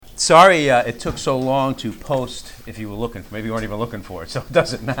Sorry it took so long to post. If you were looking, maybe you weren't even looking for it, so it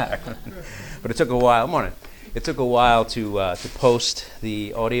doesn't matter. But it took a while. Morning. It took a while to post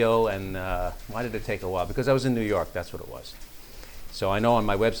the audio, and why did it take a while? Because I was in New York. That's what it was. So I know on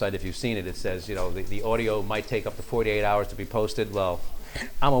my website, if you've seen it, it says the audio might take up to 48 hours to be posted. Well,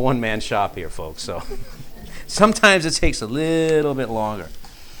 I'm a one-man shop here, folks. So sometimes it takes a little bit longer.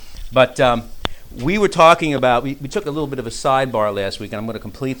 But we were talking about, we took a little bit of a sidebar last week, and I'm going to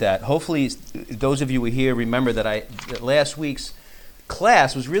complete that. Hopefully, those of you who were here remember that last week's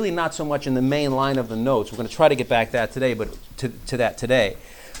class was really not so much in the main line of the notes. We're going to try to get back that today, but to that today.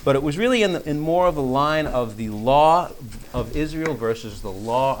 But it was really in more of the line of the law of Israel versus the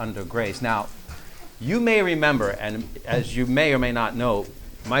law under grace. Now, you may remember, and as you may or may not know,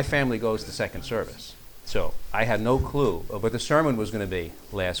 my family goes to second service. So I had no clue of what the sermon was going to be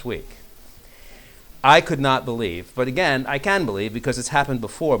last week. I could not believe, but again, I can believe because it's happened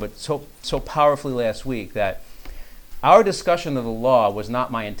before, but so powerfully last week that our discussion of the law was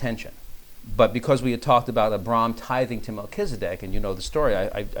not my intention. But because we had talked about Abraham tithing to Melchizedek, and you know the story,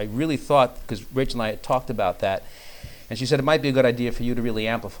 I really thought, because Rich and I had talked about that, and she said it might be a good idea for you to really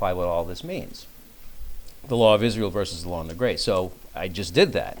amplify what all this means. The law of Israel versus the law under grace. So I just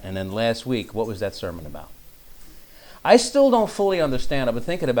did that. And then last week, what was that sermon about? I still don't fully understand. I've been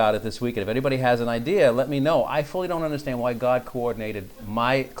thinking about it this week, and if anybody has an idea, let me know. I fully don't understand why God coordinated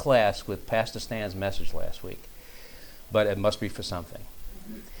my class with Pastor Stan's message last week. But it must be for something.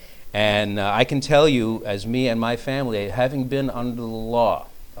 And I can tell you, as me and my family, having been under the law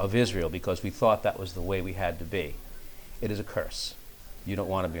of Israel because we thought that was the way we had to be, it is a curse. You don't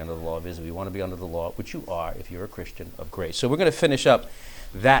want to be under the law of Israel. You want to be under the law, which you are if you're a Christian of grace. So we're going to finish up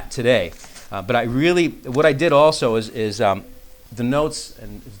that today. But what I did also is the notes,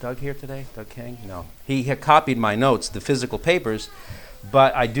 and is Doug here today? Doug King? No. He had copied my notes, the physical papers,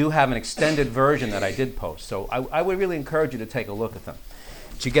 but I do have an extended version that I did post. So I would really encourage you to take a look at them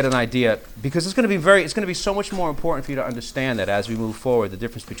to get an idea, because it's going to be so much more important for you to understand that as we move forward, the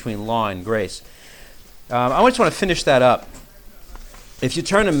difference between law and grace. I just want to finish that up. If you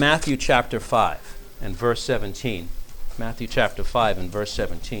turn to Matthew chapter 5 and verse 17, Matthew chapter 5 and verse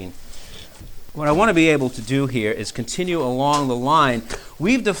 17, what I want to be able to do here is continue along the line.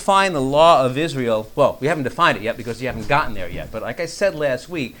 We've defined the law of Israel. Well, we haven't defined it yet because you haven't gotten there yet. But like I said last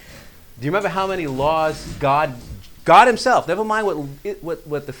week, do you remember how many laws God himself, never mind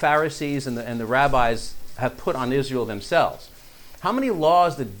what the Pharisees and the rabbis have put on Israel themselves. How many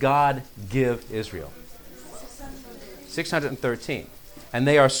laws did God give Israel? 613. And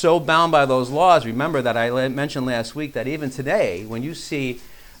they are so bound by those laws. Remember that I mentioned last week that even today, when you see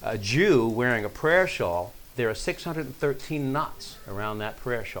a Jew wearing a prayer shawl, there are 613 knots around that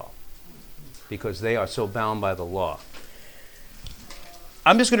prayer shawl because they are so bound by the law.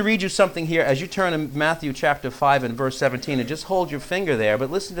 I'm just going to read you something here as you turn to Matthew chapter 5 and verse 17, and just hold your finger there, but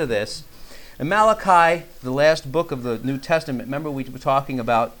listen to this. In Malachi, the last book of the New Testament, remember we were talking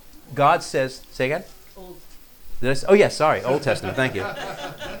about, God says, say again? Old Testament, thank you.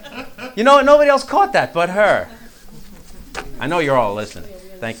 You know what, nobody else caught that but her. I know you're all listening.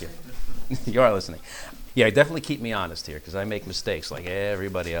 Thank you. You are listening. Yeah, definitely keep me honest here, because I make mistakes like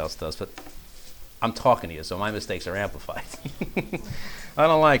everybody else does, but I'm talking to you, so my mistakes are amplified. I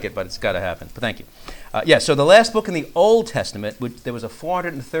don't like it, but it's got to happen. But thank you. So the last book in the Old Testament, there was a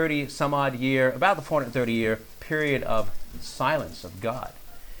 430 some odd year, about the 430 year period of silence of God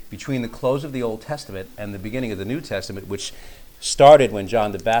between the close of the Old Testament and the beginning of the New Testament, which started when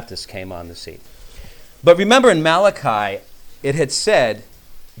John the Baptist came on the scene. But remember in Malachi, it had said,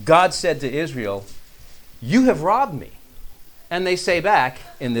 God said to Israel, "You have robbed me." And they say back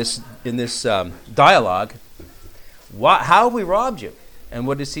in this dialogue, how have we robbed you? And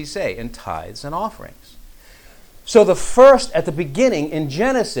what does he say? In tithes and offerings. So at the beginning, in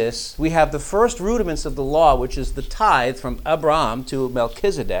Genesis, we have the first rudiments of the law, which is the tithe from Abraham to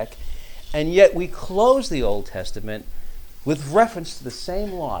Melchizedek, and yet we close the Old Testament with reference to the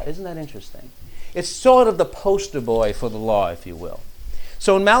same law. Isn't that interesting? It's sort of the poster boy for the law, if you will.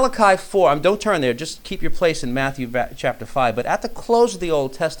 So in Malachi 4, don't turn there, just keep your place in Matthew chapter 5, but at the close of the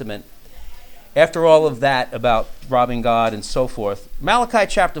Old Testament, after all of that about robbing God and so forth, Malachi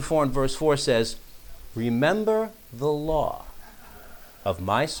chapter 4 and verse 4 says, "Remember the law of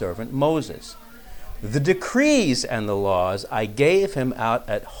my servant Moses, the decrees and the laws I gave him out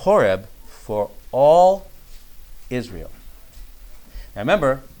at Horeb for all Israel." Now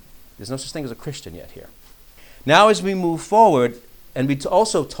remember, there's no such thing as a Christian yet here. Now as we move forward, and we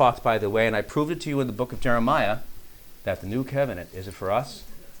also talked, by the way, and I proved it to you in the book of Jeremiah, that the new covenant, is it for us?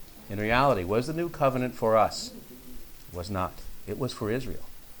 In reality, was the new covenant for us? It was not. It was for Israel.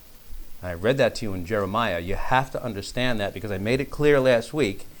 I read that to you in Jeremiah. You have to understand that because I made it clear last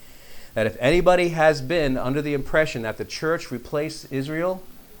week that if anybody has been under the impression that the church replaced Israel,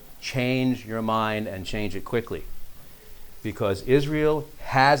 change your mind and change it quickly. Because Israel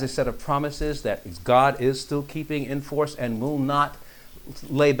has a set of promises that God is still keeping in force and will not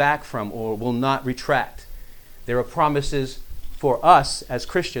lay back from or will not retract. There are promises for us as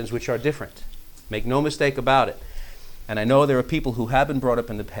Christians which are different. Make no mistake about it. And I know there are people who have been brought up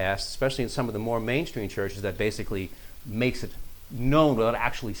in the past, especially in some of the more mainstream churches, that basically makes it known without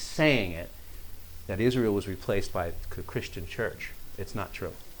actually saying it, that Israel was replaced by the Christian church. It's not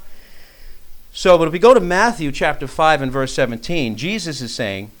true. So, but if we go to Matthew chapter 5 and verse 17, Jesus is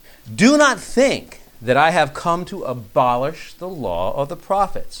saying, "Do not think that I have come to abolish the law of the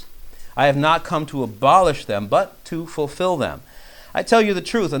prophets. I have not come to abolish them, but to fulfill them. I tell you the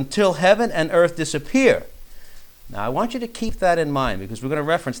truth, until heaven and earth disappear." Now, I want you to keep that in mind because we're going to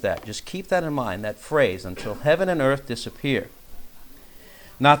reference that. Just keep that in mind, that phrase, until heaven and earth disappear.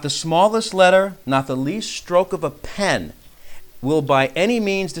 Not the smallest letter, not the least stroke of a pen will by any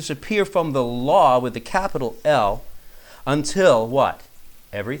means disappear from the law with the capital L until what?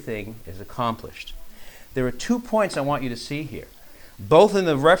 Everything is accomplished. There are 2 points I want you to see here. Both in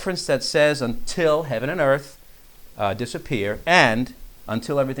the reference that says until heaven and earth disappear and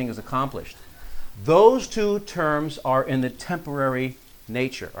until everything is accomplished. Those two terms are in the temporary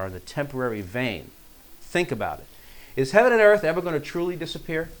nature, are in the temporary vein. Think about it. Is heaven and earth ever going to truly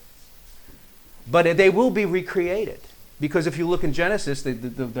disappear? But they will be recreated. Because if you look in Genesis,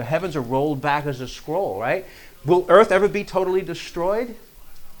 the heavens are rolled back as a scroll, right? Will earth ever be totally destroyed?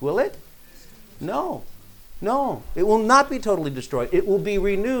 Will it? No. No. It will not be totally destroyed. It will be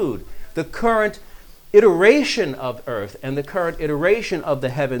renewed. The current iteration of earth and the current iteration of the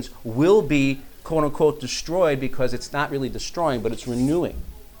heavens will be, quote unquote, destroyed because it's not really destroying, but it's renewing.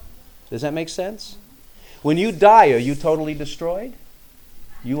 Does that make sense? When you die, are you totally destroyed?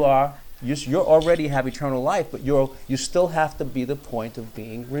 You are. You already have eternal life, but you still have to be the point of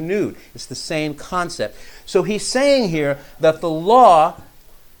being renewed. It's the same concept. So he's saying here that the law,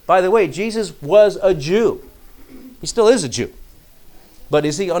 by the way, Jesus was a Jew. He still is a Jew. But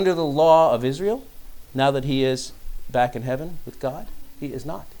is he under the law of Israel now that he is back in heaven with God? He is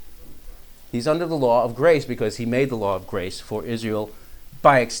not. He's under the law of grace because he made the law of grace for Israel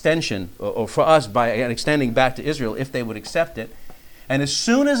by extension, or for us by extending back to Israel if they would accept it. And as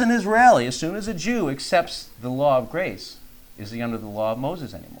soon as an Israeli, as soon as a Jew accepts the law of grace, is he under the law of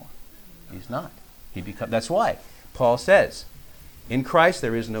Moses anymore? He's not. That's why Paul says, in Christ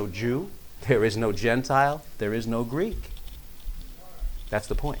there is no Jew, there is no Gentile, there is no Greek. That's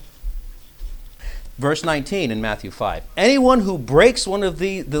the point. Verse 19 in Matthew 5. Anyone who breaks one of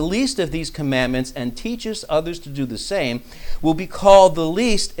the least of these commandments and teaches others to do the same will be called the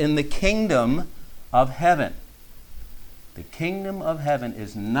least in the kingdom of heaven. The kingdom of heaven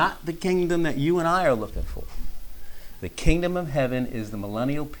is not the kingdom that you and I are looking for. The kingdom of heaven is the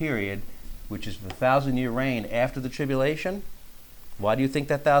millennial period, which is the 1,000-year reign after the tribulation. Why do you think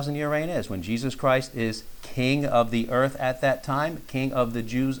that 1,000-year reign is? When Jesus Christ is king of the earth at that time, king of the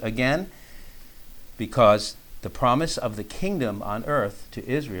Jews again, because the promise of the kingdom on earth to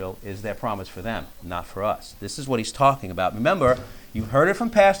Israel is their promise for them, not for us. This is what he's talking about. Remember, you heard it from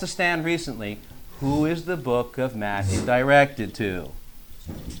Pastor Stan recently. Who is the book of Matthew directed to?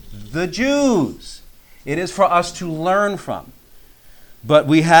 The Jews. It is for us to learn from. But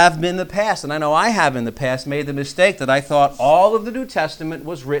we have in the past, and I know I have in the past, made the mistake that I thought all of the New Testament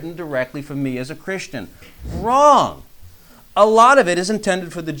was written directly for me as a Christian. Wrong. A lot of it is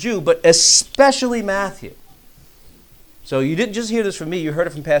intended for the Jew, but especially Matthew. So you didn't just hear this from me, you heard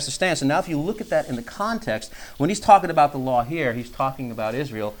it from Pastor Stan. So now if you look at that in the context, when he's talking about the law here, he's talking about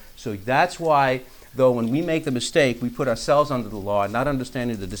Israel. So that's why, though, when we make the mistake, we put ourselves under the law, not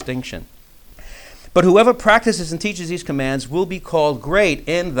understanding the distinction. But whoever practices and teaches these commands will be called great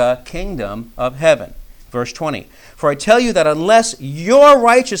in the kingdom of heaven. Verse 20. For I tell you that unless your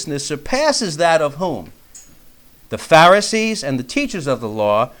righteousness surpasses that of whom? The Pharisees and the teachers of the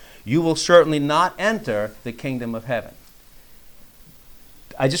law, you will certainly not enter the kingdom of heaven.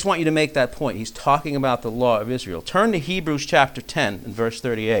 I just want you to make that point. He's talking about the law of Israel. Turn to Hebrews chapter 10 and verse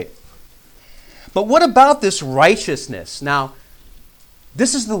 38. But what about this righteousness? Now,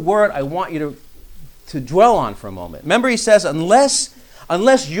 this is the word I want you to dwell on for a moment. Remember, he says,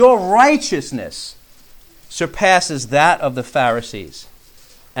 unless your righteousness surpasses that of the Pharisees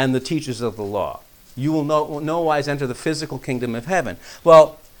and the teachers of the law, you will no wise enter the physical kingdom of heaven.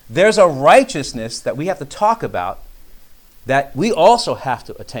 Well, there's a righteousness that we have to talk about that we also have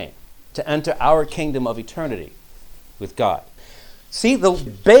to attain to enter our kingdom of eternity with God. See, the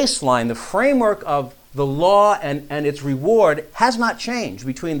baseline, the framework of the law and its reward has not changed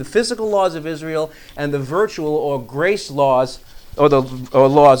between the physical laws of Israel and the virtual or grace laws,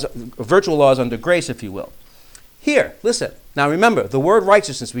 virtual laws under grace, if you will. Here, listen. Now remember, the word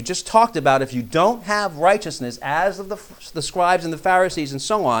righteousness, we just talked about, if you don't have righteousness as of the scribes and the Pharisees and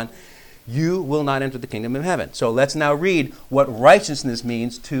so on, you will not enter the kingdom of heaven. So let's now read what righteousness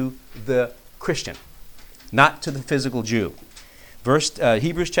means to the Christian, not to the physical Jew.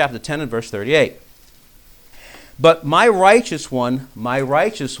 Hebrews chapter 10 and verse 38. But my righteous one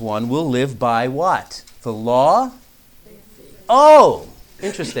will live by what? The law? Oh,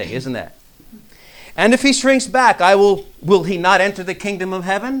 interesting, isn't that? And if he shrinks back, will he not enter the kingdom of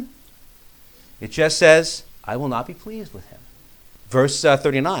heaven? It just says, I will not be pleased with him. Verse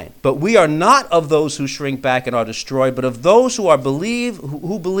 39. But we are not of those who shrink back and are destroyed, but of those who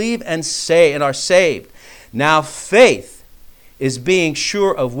believe and are saved. Now faith is being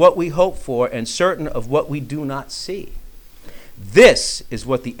sure of what we hope for and certain of what we do not see. This is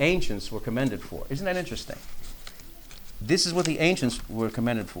what the ancients were commended for. Isn't that interesting? This is what the ancients were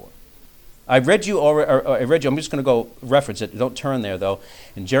commended for. I'm just going to go reference it. Don't turn there, though.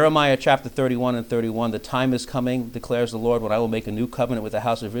 In Jeremiah chapter 31 and 31, the time is coming, declares the Lord, when I will make a new covenant with the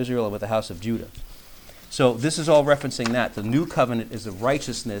house of Israel and with the house of Judah. So this is all referencing that. The new covenant is the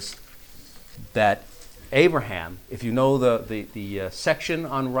righteousness that Abraham, if you know the section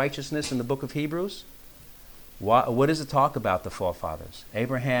on righteousness in the book of Hebrews, what does it talk about the forefathers?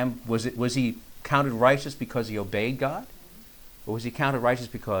 Abraham, was he counted righteous because he obeyed God? Or was he counted righteous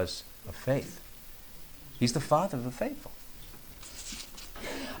because of faith? He's the father of the faithful.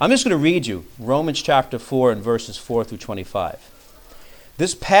 I'm just going to read you Romans chapter 4 and verses 4 through 25.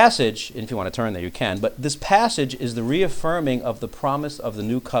 This passage, and if you want to turn there, you can, but this passage is the reaffirming of the promise of the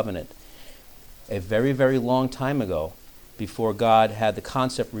new covenant a very, very long time ago, before God had the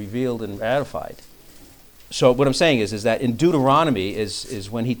concept revealed and ratified. So what I'm saying is that in Deuteronomy is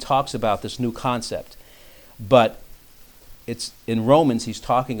when he talks about this new concept. But it's in Romans he's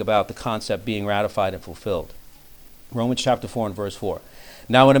talking about the concept being ratified and fulfilled. Romans chapter 4 and verse 4.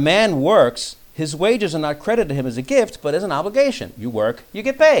 Now when a man works, his wages are not credited to him as a gift, but as an obligation. You work, you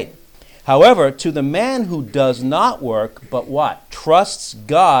get paid. However, to the man who does not work, but what? Trusts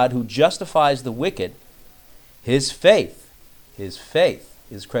God who justifies the wicked, his faith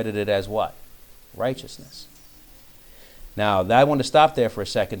is credited as what? Righteousness. Now, I want to stop there for a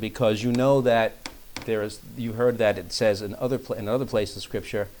second, because you know that you heard that it says in other places in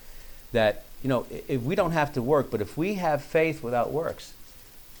Scripture that, if we don't have to work, but if we have faith without works,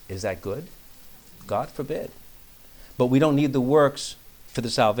 is that good? God forbid. But we don't need the works for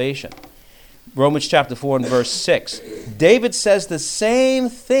the salvation. Romans chapter 4 and verse 6. David says the same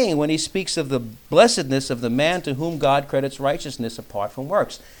thing when he speaks of the blessedness of the man to whom God credits righteousness apart from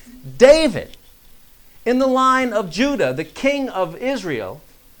works. David, in the line of Judah, the king of Israel,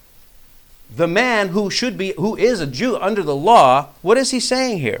 the man who is a Jew under the law, what is he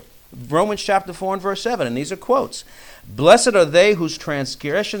saying here? Romans chapter 4 and verse 7, and these are quotes. Blessed are they whose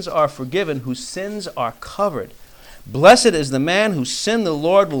transgressions are forgiven, whose sins are covered. Blessed is the man whose sin the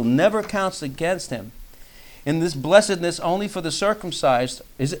Lord will never count against him. In this blessedness only for the circumcised,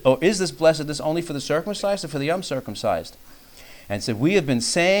 is this blessedness only for the circumcised or for the uncircumcised? And so we have been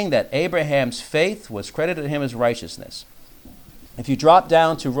saying that Abraham's faith was credited to him as righteousness. If you drop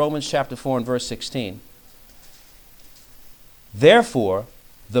down to Romans chapter 4 and verse 16, therefore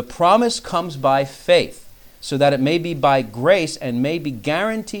the promise comes by faith, so that it may be by grace and may be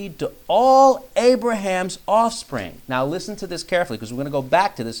guaranteed to all Abraham's offspring. Now listen to this carefully, because we're going to go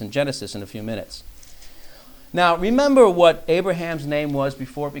back to this in Genesis in a few minutes. Now remember what Abraham's name was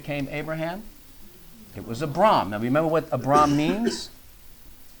before it became Abraham? It was Abram. Now remember what Abram means?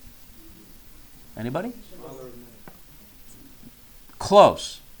 Anybody?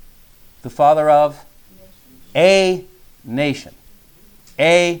 Close. The father of a nation.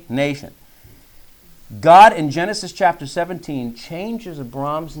 A nation. God in Genesis chapter 17 changes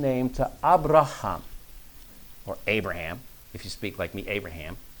Abram's name to Abraham, or Abraham, if you speak like me,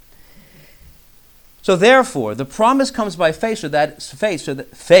 Abraham. So therefore, the promise comes by faith,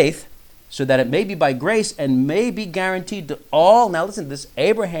 so that it may be by grace and may be guaranteed to all. Now listen to this: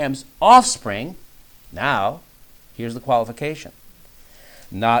 Abraham's offspring. Now, here's the qualification: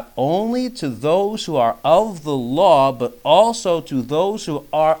 not only to those who are of the law, but also to those who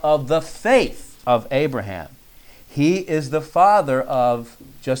are of the faith of Abraham. He is the father of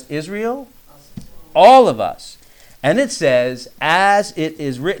just Israel, all of us. And it says, as it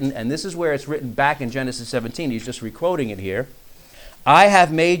is written, and this is where it's written back in Genesis 17, he's just requoting it here, I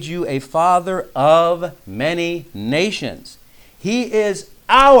have made you a father of many nations. He is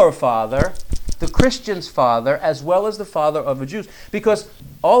our Father, the Christian's Father, as well as the Father of the Jews. Because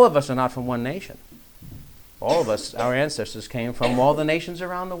all of us are not from one nation. All of us, our ancestors, came from all the nations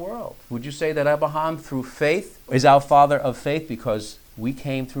around the world. Would you say that Abraham, through faith, is our father of faith because we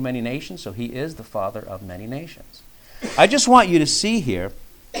came through many nations? So he is the father of many nations. I just want you to see here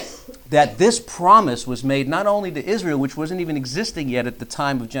that this promise was made not only to Israel, which wasn't even existing yet at the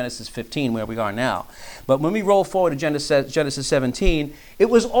time of Genesis 15, where we are now, but when we roll forward to Genesis 17, it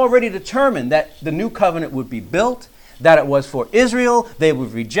was already determined that the new covenant would be built, that it was for Israel, they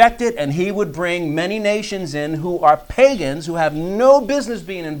would reject it, and he would bring many nations in who are pagans, who have no business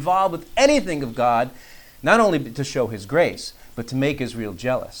being involved with anything of God, not only to show his grace, but to make Israel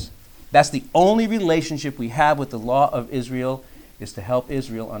jealous. That's the only relationship we have with the law of Israel, is to help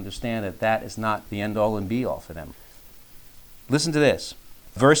Israel understand that that is not the end-all and be-all for them. Listen to this.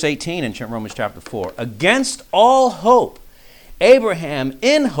 Verse 18 in Romans chapter 4. Against all hope, Abraham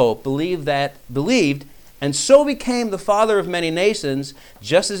in hope believed, and so became the father of many nations,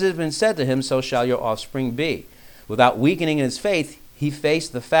 just as it has been said to him, so shall your offspring be. Without weakening in his faith, he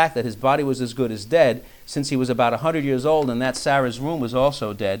faced the fact that his body was as good as dead, since he was about 100 years old, and that Sarah's womb was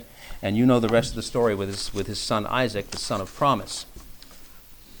also dead. And you know the rest of the story with his son Isaac, the son of promise.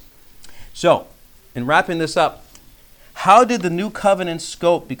 So, in wrapping this up, how did the new covenant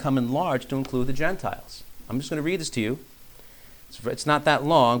scope become enlarged to include the Gentiles? I'm just going to read this to you. It's not that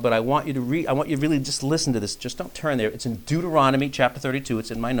long, but I want you to read. I want you to really just listen to this. Just don't turn there. It's in Deuteronomy chapter 32.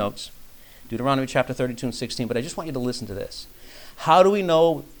 It's in my notes. Deuteronomy chapter 32 and 16. But I just want you to listen to this. How do we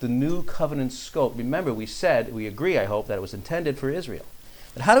know the new covenant scope? Remember, we agree, I hope, that it was intended for Israel.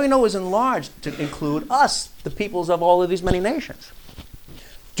 But how do we know it was enlarged to include us, the peoples of all of these many nations?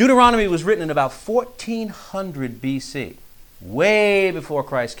 Deuteronomy was written in about 1400 BC, way before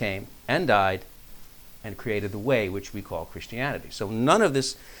Christ came and died and created the way which we call Christianity. So none of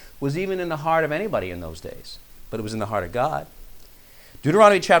this was even in the heart of anybody in those days, but it was in the heart of God.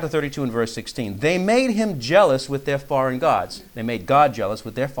 Deuteronomy chapter 32 and verse 16. They made him jealous with their foreign gods. They made God jealous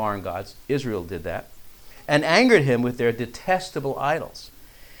with their foreign gods. Israel did that. And angered him with their detestable idols.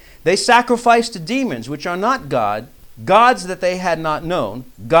 They sacrificed to demons, which are not God, gods that they had not known,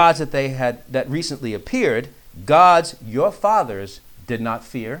 gods that recently appeared, gods your fathers did not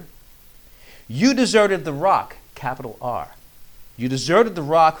fear. You deserted the rock, capital R. You deserted the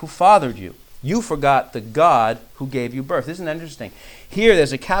rock who fathered you. You forgot the God who gave you birth. Isn't that interesting? Here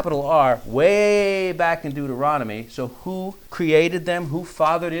there's a capital R way back in Deuteronomy. So who created them? Who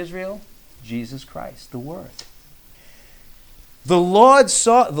fathered Israel? Jesus Christ, the Word. The Lord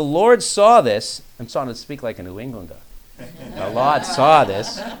saw this. I'm starting to speak like a New Englander. The Lord saw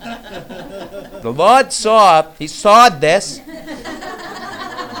this. He saw this.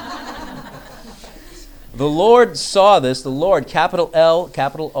 The Lord saw this. The Lord, capital L,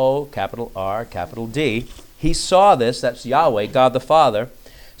 capital O, capital R, capital D. He saw this, that's Yahweh, God the Father,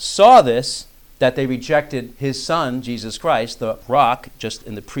 saw this, that they rejected his Son, Jesus Christ, the rock, just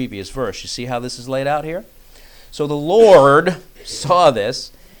in the previous verse. You see how this is laid out here? So the Lord saw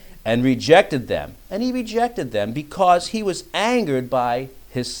this and rejected them. And he rejected them because he was angered by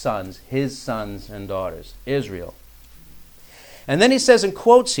his sons and daughters, Israel. And then he says in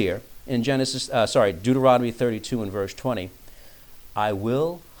quotes here, in Deuteronomy 32 and verse 20, I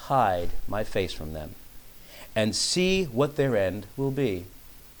will hide my face from them and see what their end will be.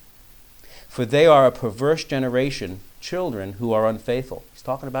 For they are a perverse generation, children who are unfaithful. He's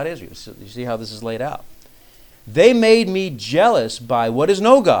talking about Israel. So you see how this is laid out. They made me jealous by what is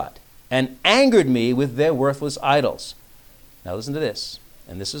no God and angered me with their worthless idols. Now listen to this,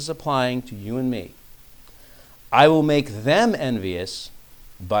 and this is applying to you and me. I will make them envious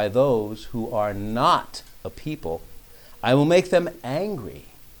by those who are not a people. I will make them angry.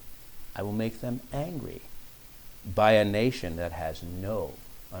 I will make them angry by a nation that has no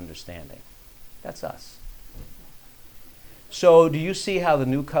understanding. That's us. So do you see how the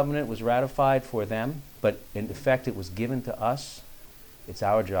new covenant was ratified for them, but in effect it was given to us? It's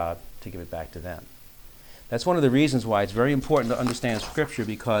our job to give it back to them. That's one of the reasons why it's very important to understand Scripture,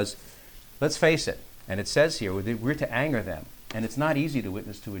 because let's face it, and it says here, we're to anger them. And it's not easy to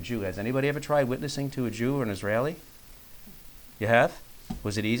witness to a Jew. Has anybody ever tried witnessing to a Jew or an Israeli? You have?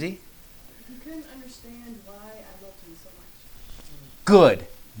 Was it easy? You couldn't understand why I loved him so much. Good.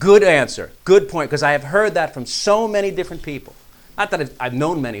 Good answer. Good point. Because I have heard that from so many different people. Not that I've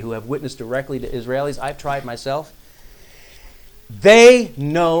known many who have witnessed directly to Israelis. I've tried myself. They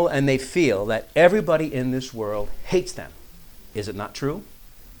know and they feel that everybody in this world hates them. Is it not true?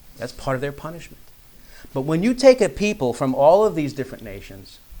 That's part of their punishment. But when you take a people from all of these different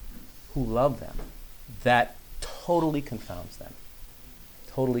nations who love them, that totally confounds them.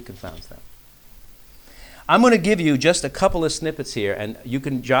 Totally confounds them. I'm going to give you just a couple of snippets here, and you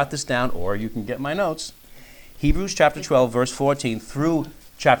can jot this down or you can get my notes. Hebrews chapter 12, verse 14 through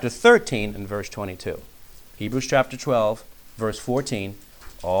chapter 13 and verse 22. Hebrews chapter 12, verse 14,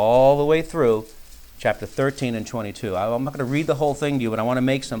 all the way through chapter 13 and 22. I'm not going to read the whole thing to you, but I want to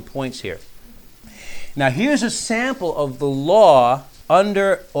make some points here. Now, here's a sample of the law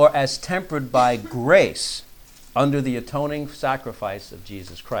under or as tempered by grace under the atoning sacrifice of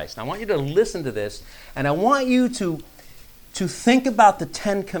Jesus Christ. Now, I want you to listen to this, and I want you to think about the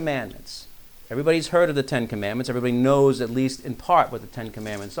Ten Commandments. Everybody's heard of the Ten Commandments. Everybody knows, at least in part, what the Ten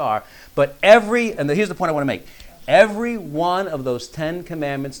Commandments are. But here's the point I want to make. Every one of those 10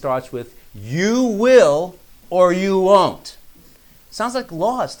 commandments starts with, you will or you won't. Sounds like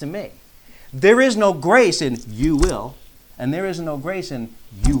laws to me. There is no grace in you will, and there is no grace in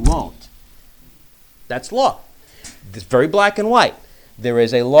you won't. That's law. It's very black and white. There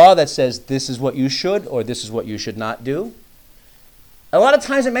is a law that says this is what you should or this is what you should not do. A lot of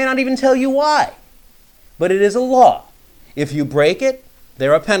times it may not even tell you why, but it is a law. If you break it,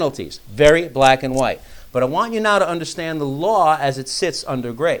 there are penalties. Very black and white. But I want you now to understand the law as it sits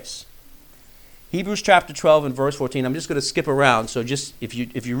under grace. Hebrews chapter 12 and verse 14. I'm just going to skip around, so just if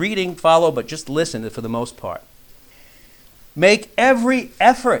you're reading, follow, but just listen for the most part. Make every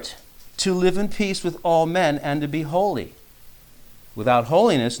effort to live in peace with all men and to be holy. Without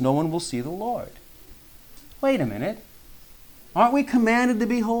holiness, no one will see the Lord. Wait a minute. Aren't we commanded to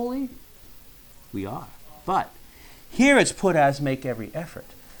be holy? We are. But here it's put as make every effort.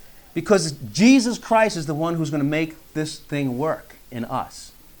 Because Jesus Christ is the one who's going to make this thing work in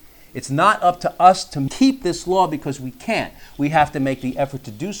us. It's not up to us to keep this law because we can't. We have to make the effort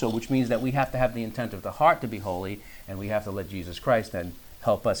to do so, which means that we have to have the intent of the heart to be holy, and we have to let Jesus Christ then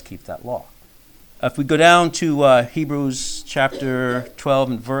help us keep that law. If we go down to Hebrews chapter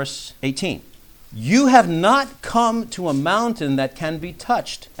 12 and verse 18. You have not come to a mountain that can be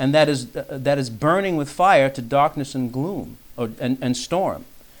touched, and that is burning with fire to darkness and gloom and storm.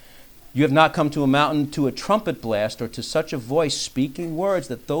 You have not come to a mountain to a trumpet blast or to such a voice speaking words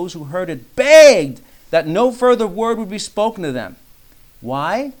that those who heard it begged that no further word would be spoken to them.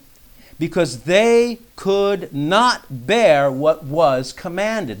 Why? Because they could not bear what was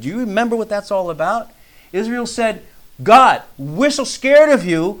commanded. Do you remember what that's all about? Israel said, God, we're so scared of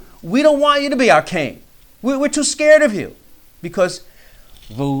you, we don't want you to be our king. We're too scared of you. Because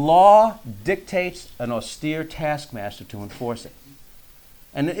the law dictates an austere taskmaster to enforce it.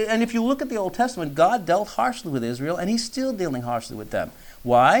 And if you look at the Old Testament, God dealt harshly with Israel, and he's still dealing harshly with them.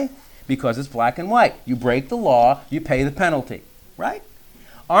 Why? Because it's black and white. You break the law, you pay the penalty. Right?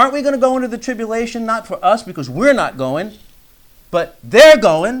 Aren't we going to go into the tribulation? Not for us, because we're not going, but they're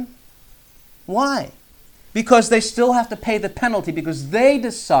going. Why? Because they still have to pay the penalty, because they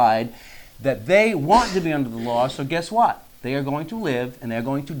decide that they want to be under the law, so guess what? They are going to live, and they're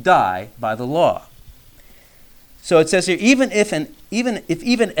going to die by the law. So it says here, even if an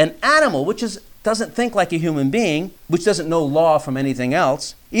animal, which doesn't think like a human being, which doesn't know law from anything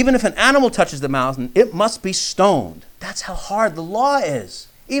else, even if an animal touches the mountain, it must be stoned. That's how hard the law is,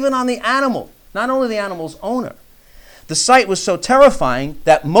 even on the animal, not only the animal's owner. The sight was so terrifying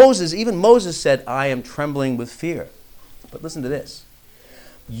that even Moses said, I am trembling with fear. But listen to this.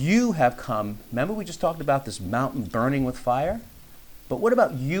 You have come, remember we just talked about this mountain burning with fire? But what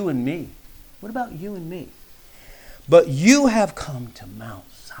about you and me? What about you and me? But you have come to Mount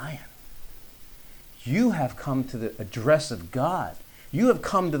Zion. You have come to the address of God. You have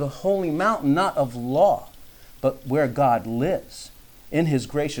come to the holy mountain, not of law, but where God lives in his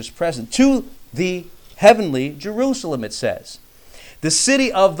gracious presence. To the heavenly Jerusalem, it says. The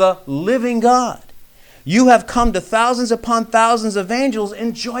city of the living God. You have come to thousands upon thousands of angels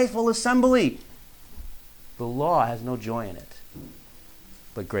in joyful assembly. The law has no joy in it,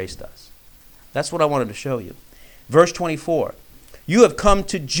 but grace does. That's what I wanted to show you. Verse 24, you have come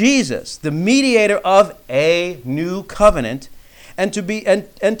to Jesus, the mediator of a new covenant, and to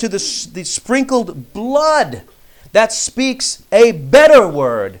the sprinkled blood that speaks a better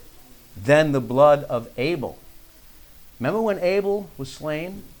word than the blood of Abel. Remember when Abel was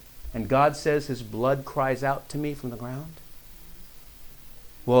slain, and God says his blood cries out to me from the ground?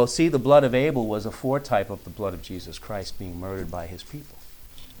 Well, see, the blood of Abel was a foretype of the blood of Jesus Christ being murdered by his people.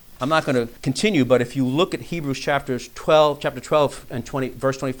 I'm not going to continue, but if you look at Hebrews chapter 12 and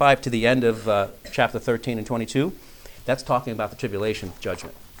verse 25 to the end of chapter 13 and 22, that's talking about the tribulation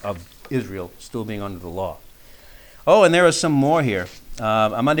judgment of Israel still being under the law. Oh, and there are some more here.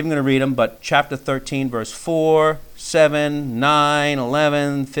 I'm not even going to read them, but chapter 13, verse 4, 7, 9,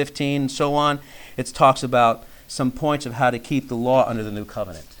 11, 15, and so on, it talks about some points of how to keep the law under the new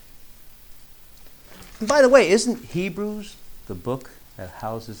covenant. And by the way, isn't Hebrews the book that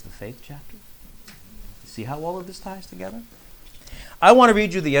houses the faith chapter? See how all of this ties together? I want to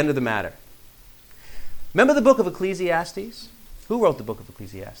read you the end of the matter. Remember the book of Ecclesiastes? Who wrote the book of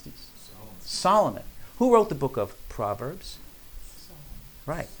Ecclesiastes? Solomon. Who wrote the book of Proverbs?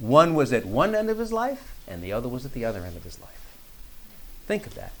 Right. One was at one end of his life, and the other was at the other end of his life. Think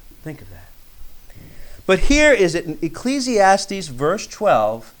of that. Think of that. But here is it in Ecclesiastes verse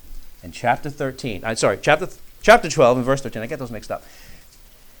 12 and chapter 13. Chapter 12 and verse 13. I get those mixed up.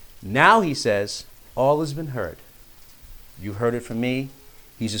 Now he says, all has been heard. You heard it from me.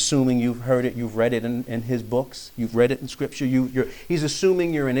 He's assuming you've heard it. You've read it in his books. You've read it in Scripture. He's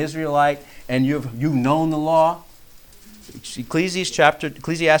assuming you're an Israelite and you've known the law. Ecclesiastes chapter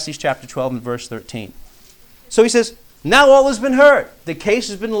 12 and verse 13. So he says, now all has been heard. The case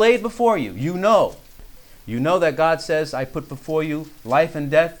has been laid before you. You know. You know that God says, I put before you life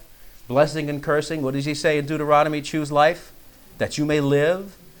and death, blessing and cursing. What does he say in Deuteronomy? Choose life, that you may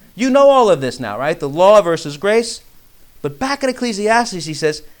live. You know all of this now, right? The law versus grace. But back in Ecclesiastes, he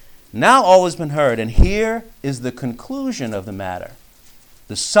says, now all has been heard, and here is the conclusion of the matter.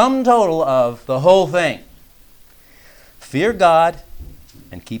 The sum total of the whole thing. Fear God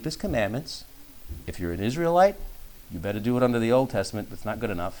and keep his commandments. If you're an Israelite, you better do it under the Old Testament. It's not good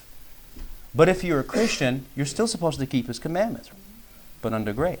enough. But if you're a Christian, you're still supposed to keep his commandments, but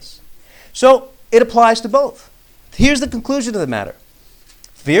under grace. So it applies to both. Here's the conclusion of the matter.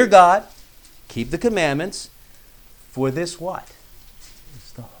 Fear God, keep the commandments, for this what?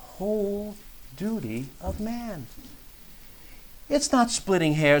 It's the whole duty of man. It's not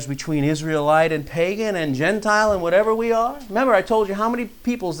splitting hairs between Israelite and pagan and Gentile and whatever we are. Remember, I told you, how many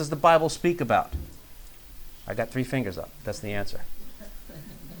peoples does the Bible speak about? I got 3 fingers up. That's the answer.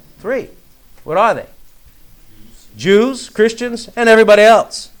 3. What are they? Jews, Christians, and everybody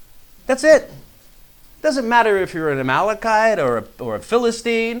else. That's it. Doesn't matter if you're an Amalekite or a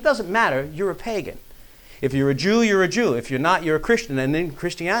Philistine. It doesn't matter. You're a pagan. If you're a Jew, you're a Jew. If you're not, you're a Christian. And in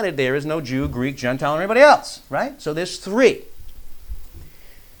Christianity, there is no Jew, Greek, Gentile, or anybody else, right? So there's 3.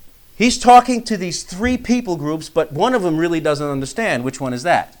 He's talking to these 3 people groups, but one of them really doesn't understand. Which one is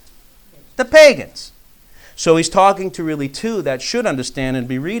that? The pagans. So he's talking to really 2 that should understand and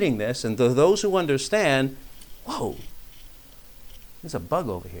be reading this. And those who understand, whoa, there's a bug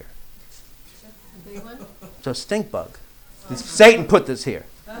over here. A big one? It's a stink bug. Satan put this here.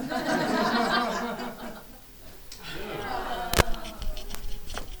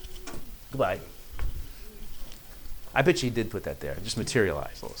 Goodbye. I bet you he did put that there. It just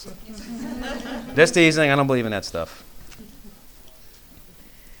materialized also. Just teasing. I don't believe in that stuff.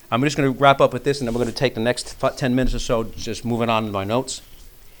 I'm just going to wrap up with this, and then we're going to take the next 10 minutes or so just moving on in my notes.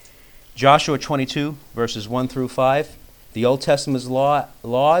 Joshua 22, verses 1 through 5. The Old Testament's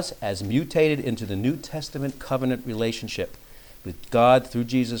laws as mutated into the New Testament covenant relationship with God through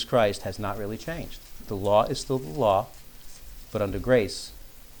Jesus Christ has not really changed. The law is still the law, but under grace,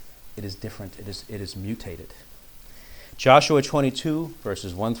 it is different. It is mutated. Joshua 22,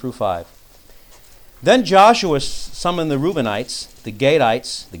 verses 1 through 5. Then Joshua summoned the Reubenites, the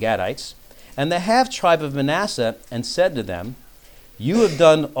Gadites, and the half-tribe of Manasseh, and said to them, you have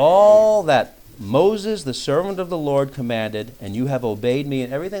done all that Moses, the servant of the Lord, commanded, and you have obeyed me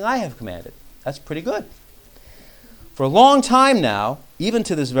in everything I have commanded. That's pretty good. For a long time now, even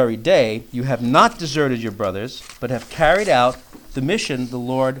to this very day, you have not deserted your brothers, but have carried out the mission the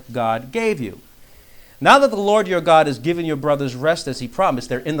Lord God gave you. Now that the Lord your God has given your brothers rest as he promised,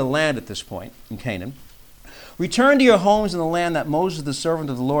 they're in the land at this point, in Canaan, return to your homes in the land that Moses, the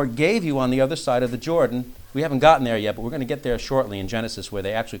servant of the Lord, gave you on the other side of the Jordan. We haven't gotten there yet, but we're going to get there shortly in Genesis, where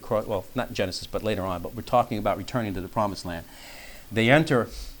they actually cross, well, not in Genesis, but later on, but we're talking about returning to the promised land. They enter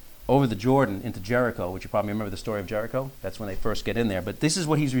over the Jordan into Jericho, which you probably remember the story of Jericho. That's when they first get in there. But this is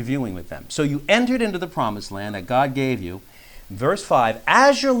what he's reviewing with them. So you entered into the promised land that God gave you. Verse 5,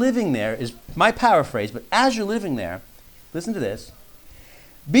 as you're living there, is my paraphrase, but as you're living there, listen to this.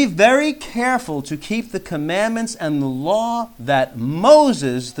 Be very careful to keep the commandments and the law that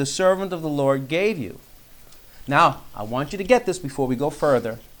Moses, the servant of the Lord, gave you. Now, I want you to get this before we go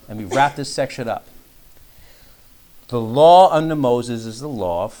further and we wrap this section up. The law under Moses is the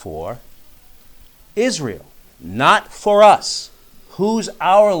law for Israel, not for us. Who's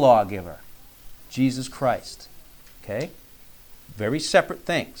our lawgiver? Jesus Christ. Okay? Very separate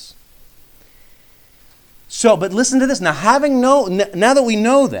things. So, but listen to this. Now, now that we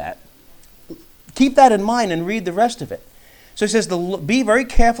know that, keep that in mind and read the rest of it. So he says, be very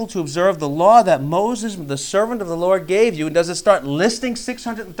careful to observe the law that Moses, the servant of the Lord, gave you. And does it start listing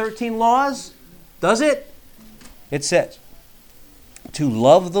 613 laws? Does it? It says, to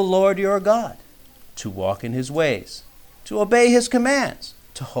love the Lord your God, to walk in his ways, to obey his commands,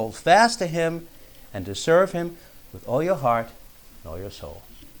 to hold fast to him, and to serve him with all your heart and all your soul.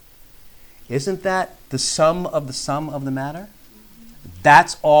 Isn't that the sum of the matter?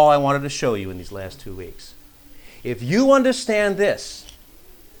 That's all I wanted to show you in these last 2 weeks. If you understand this,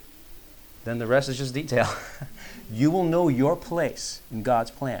 then the rest is just detail. You will know your place in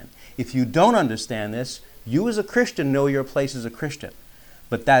God's plan. If you don't understand this, you as a Christian know your place as a Christian.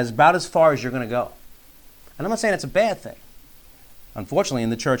 But that is about as far as you're going to go. And I'm not saying it's a bad thing. Unfortunately, in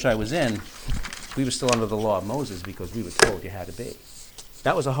the church I was in, we were still under the law of Moses because we were told you had to be.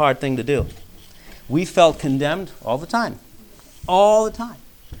 That was a hard thing to do. We felt condemned all the time. All the time.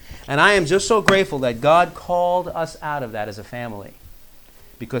 And I am just so grateful that God called us out of that as a family,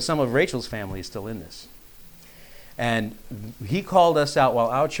 because some of Rachel's family is still in this. And he called us out while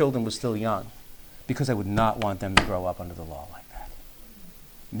our children were still young, because I would not want them to grow up under the law like that.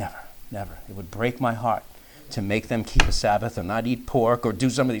 Never, never. It would break my heart to make them keep a Sabbath or not eat pork or do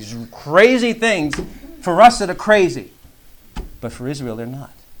some of these crazy things for us that are crazy. But for Israel, they're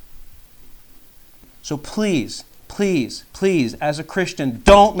not. So please, please, please, as a Christian,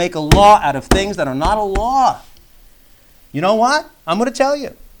 don't make a law out of things that are not a law. You know what? I'm going to tell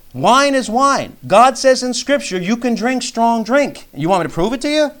you. Wine is wine. God says in Scripture, you can drink strong drink. You want me to prove it to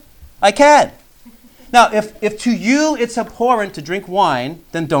you? I can. Now, if to you it's abhorrent to drink wine,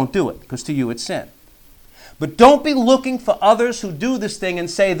 then don't do it, because to you it's sin. But don't be looking for others who do this thing and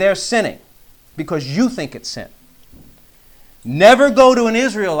say they're sinning, because you think it's sin. Never go to an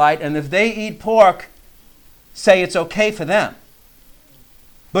Israelite and if they eat pork, say it's okay for them.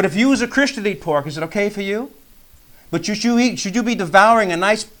 But if you as a Christian eat pork, is it okay for you? But should you be devouring a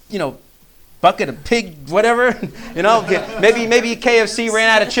nice, bucket of pig, whatever? Maybe KFC ran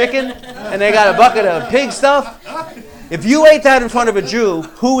out of chicken and they got a bucket of pig stuff. If you ate that in front of a Jew,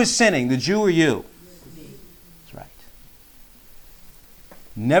 who is sinning, the Jew or you? That's right.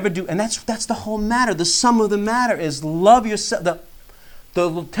 Never do, and that's the whole matter. The sum of the matter is love yourself.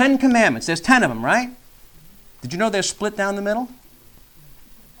 The 10 Commandments, there's 10 of them, right? Did you know they're split down the middle?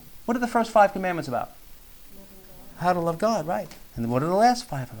 What are the first 5 commandments about? How to love God, right. And what are the last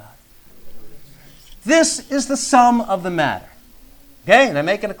 5 about? This is the sum of the matter. Okay? Am I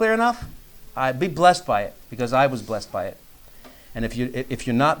making it clear enough? Be blessed by it, because I was blessed by it. And if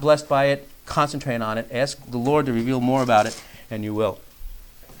you're not blessed by it, concentrate on it. Ask the Lord to reveal more about it, and you will.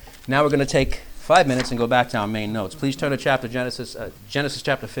 Now we're going to take 5 minutes and go back to our main notes. Please turn to Genesis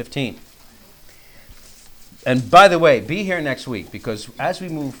chapter 15. And by the way, be here next week, because as we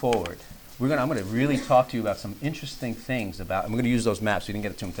move forward, I'm going to really talk to you about some interesting things about, and we're going to use those maps. We didn't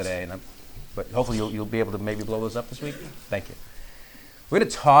get to them today, but hopefully you'll be able to maybe blow those up this week. Thank you. We're going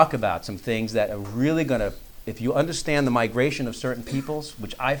to talk about some things that are really going to, if you understand the migration of certain peoples,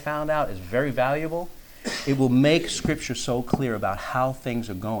 which I found out is very valuable, it will make Scripture so clear about how things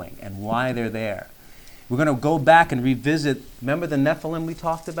are going and why they're there. We're going to go back and revisit, remember the Nephilim we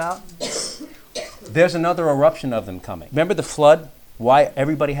talked about? There's another eruption of them coming. Remember the flood? Why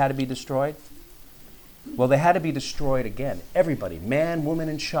everybody had to be destroyed? Well, they had to be destroyed again. Everybody, man, woman,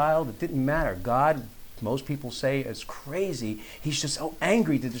 and child, it didn't matter. God, most people say, is crazy. He's just so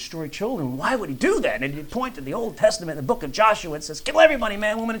angry to destroy children. Why would he do that? And you point to the Old Testament, the book of Joshua, and says, kill everybody,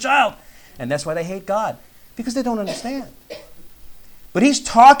 man, woman, and child. And that's why they hate God, because they don't understand. But he's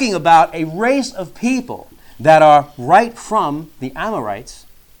talking about a race of people that are right from the Amorites,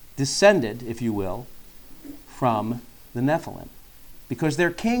 descended, if you will, from the Nephilim. Because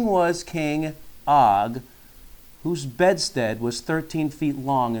their king was King Og, whose bedstead was 13 feet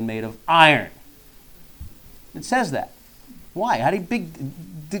long and made of iron. It says that. Why? How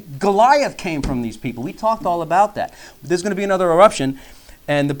did Goliath came from these people. We talked all about that. But there's going to be another eruption,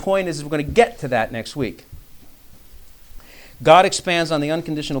 and the point is we're going to get to that next week. God expands on the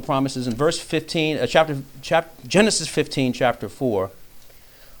unconditional promises in verse 15, Genesis 15, chapter 4.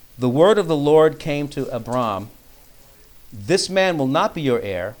 The word of the Lord came to Abram. This man will not be your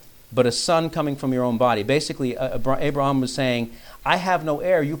heir, but a son coming from your own body. Basically, Abraham was saying, I have no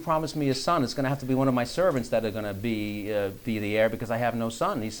heir. You promised me a son. It's going to have to be one of my servants that are going to be the heir, because I have no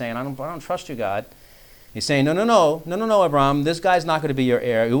son. He's saying, I don't trust you, God. He's saying, no, Abraham. This guy's not going to be your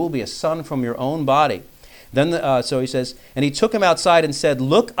heir. It will be a son from your own body. Then, so he says, and he took him outside and said,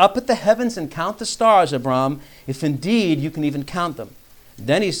 look up at the heavens and count the stars, Abraham, if indeed you can even count them.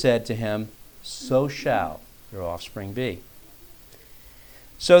 Then he said to him, so shall your offspring be.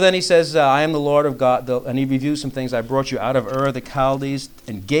 So then he says, I am the Lord of God, and he reviews some things. I brought you out of Ur, the Chaldees,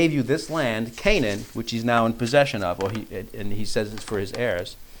 and gave you this land, Canaan, which he's now in possession of, and he says it's for his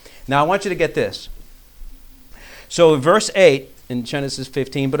heirs. Now I want you to get this. So verse 8 in Genesis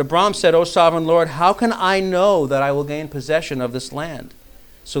 15, but Abram said, O sovereign Lord, how can I know that I will gain possession of this land?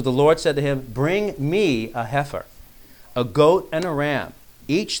 So the Lord said to him, bring me a heifer, a goat and a ram,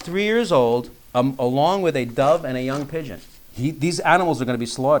 each 3 years old, along with a dove and a young pigeon. These animals are going to be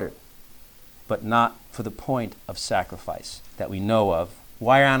slaughtered, but not for the point of sacrifice that we know of.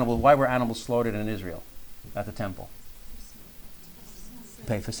 Why were animals slaughtered in Israel at the temple?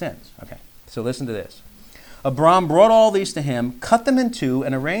 Pay for sins. Okay, so listen to this. Abram brought all these to him, cut them in two,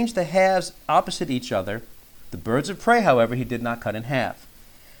 and arranged the halves opposite each other. The birds of prey, however, he did not cut in half.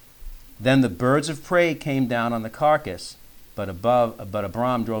 Then the birds of prey came down on the carcass, but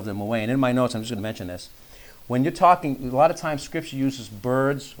Abram drove them away. And in my notes, I'm just going to mention this. When you're talking, a lot of times Scripture uses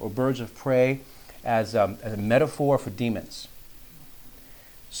birds or birds of prey as a metaphor for demons.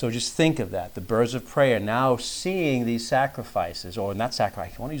 So just think of that. The birds of prey are now seeing these sacrifices, or not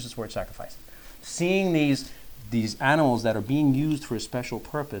sacrifice, I want to use this word sacrifice. Seeing these animals that are being used for a special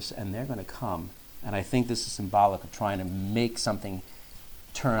purpose, and they're going to come. And I think this is symbolic of trying to make something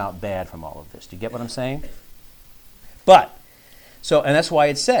turn out bad from all of this. Do you get what I'm saying? And that's why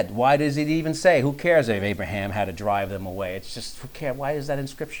it said, why does it even say, who cares if Abraham had to drive them away? It's just, who cares? Why is that in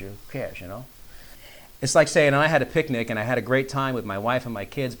Scripture? Who cares, you know? It's like saying, I had a picnic and I had a great time with my wife and my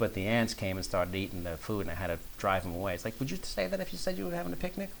kids, but the ants came and started eating the food and I had to drive them away. It's like, would you say that if you said you were having a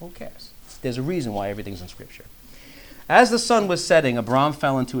picnic? Who cares? There's a reason why everything's in Scripture. As the sun was setting, Abram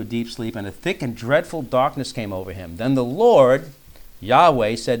fell into a deep sleep, and a thick and dreadful darkness came over him. Then the Lord,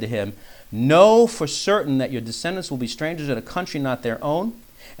 Yahweh, said to him, know for certain that your descendants will be strangers in a country not their own,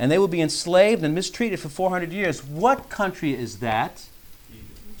 and they will be enslaved and mistreated for 400 years. What country is that?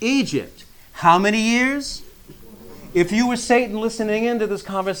 Egypt. How many years? If you were Satan listening into this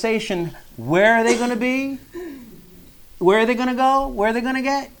conversation, where are they going to be? Where are they going to go? Where are they going to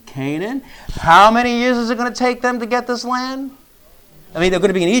get? Canaan. How many years is it going to take them to get this land? I mean, they're going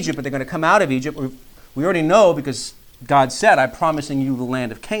to be in Egypt, but they're going to come out of Egypt. We already know because God said, I'm promising you the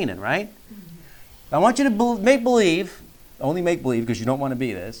land of Canaan, right? I want you to make believe, only make believe because you don't want to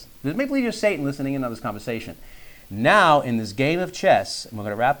be this, but make believe you're Satan listening in on this conversation. Now, in this game of chess, and we're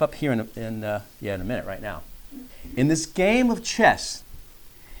going to wrap up here in a minute right now. In this game of chess,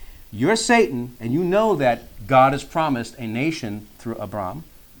 you're Satan, and you know that God has promised a nation through Abram.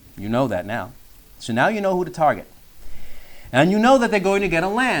 You know that now. So now you know who to target. And you know that they're going to get a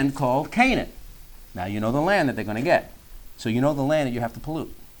land called Canaan. Now you know the land that they're going to get. So you know the land that you have to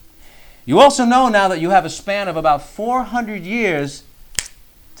pollute. You also know now that you have a span of about 400 years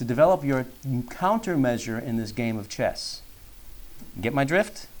to develop your countermeasure in this game of chess. Get my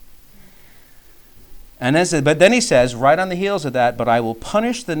drift? And but then he says, right on the heels of that, but I will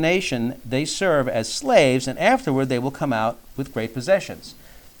punish the nation they serve as slaves, and afterward they will come out with great possessions.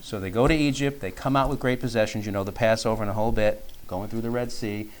 So they go to Egypt, they come out with great possessions, you know, the Passover and a whole bit, going through the Red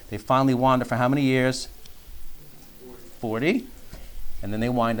Sea. They finally wander for how many years? 40. And then they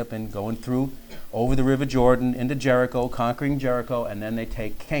wind up in going through over the River Jordan into Jericho, conquering Jericho, and then they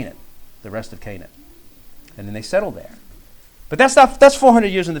take Canaan, the rest of Canaan. And then they settle there. But that's 400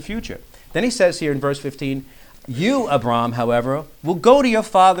 years in the future. Then he says here in verse 15, you, Abram, however, will go to your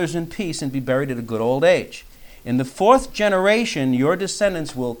fathers in peace and be buried at a good old age. In the 4th generation, your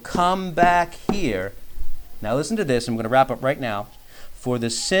descendants will come back here. Now listen to this. I'm going to wrap up right now. For the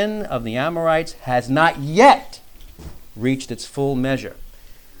sin of the Amorites has not yet reached its full measure.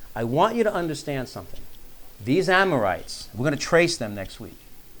 I want you to understand something. These Amorites, we're going to trace them next week.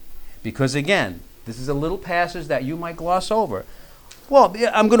 Because again, this is a little passage that you might gloss over. Well,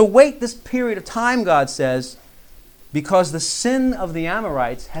 I'm going to wait this period of time, God says, because the sin of the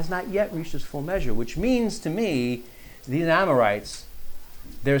Amorites has not yet reached its full measure, which means to me, these Amorites,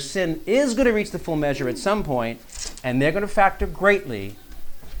 their sin is going to reach the full measure at some point, and they're going to factor greatly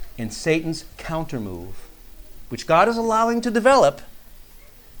in Satan's countermove, which God is allowing to develop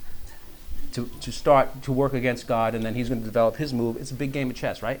to start to work against God, and then he's going to develop his move. It's a big game of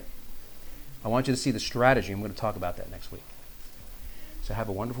chess, right? I want you to see the strategy. I'm going to talk about that next week. So have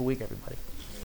a wonderful week, everybody.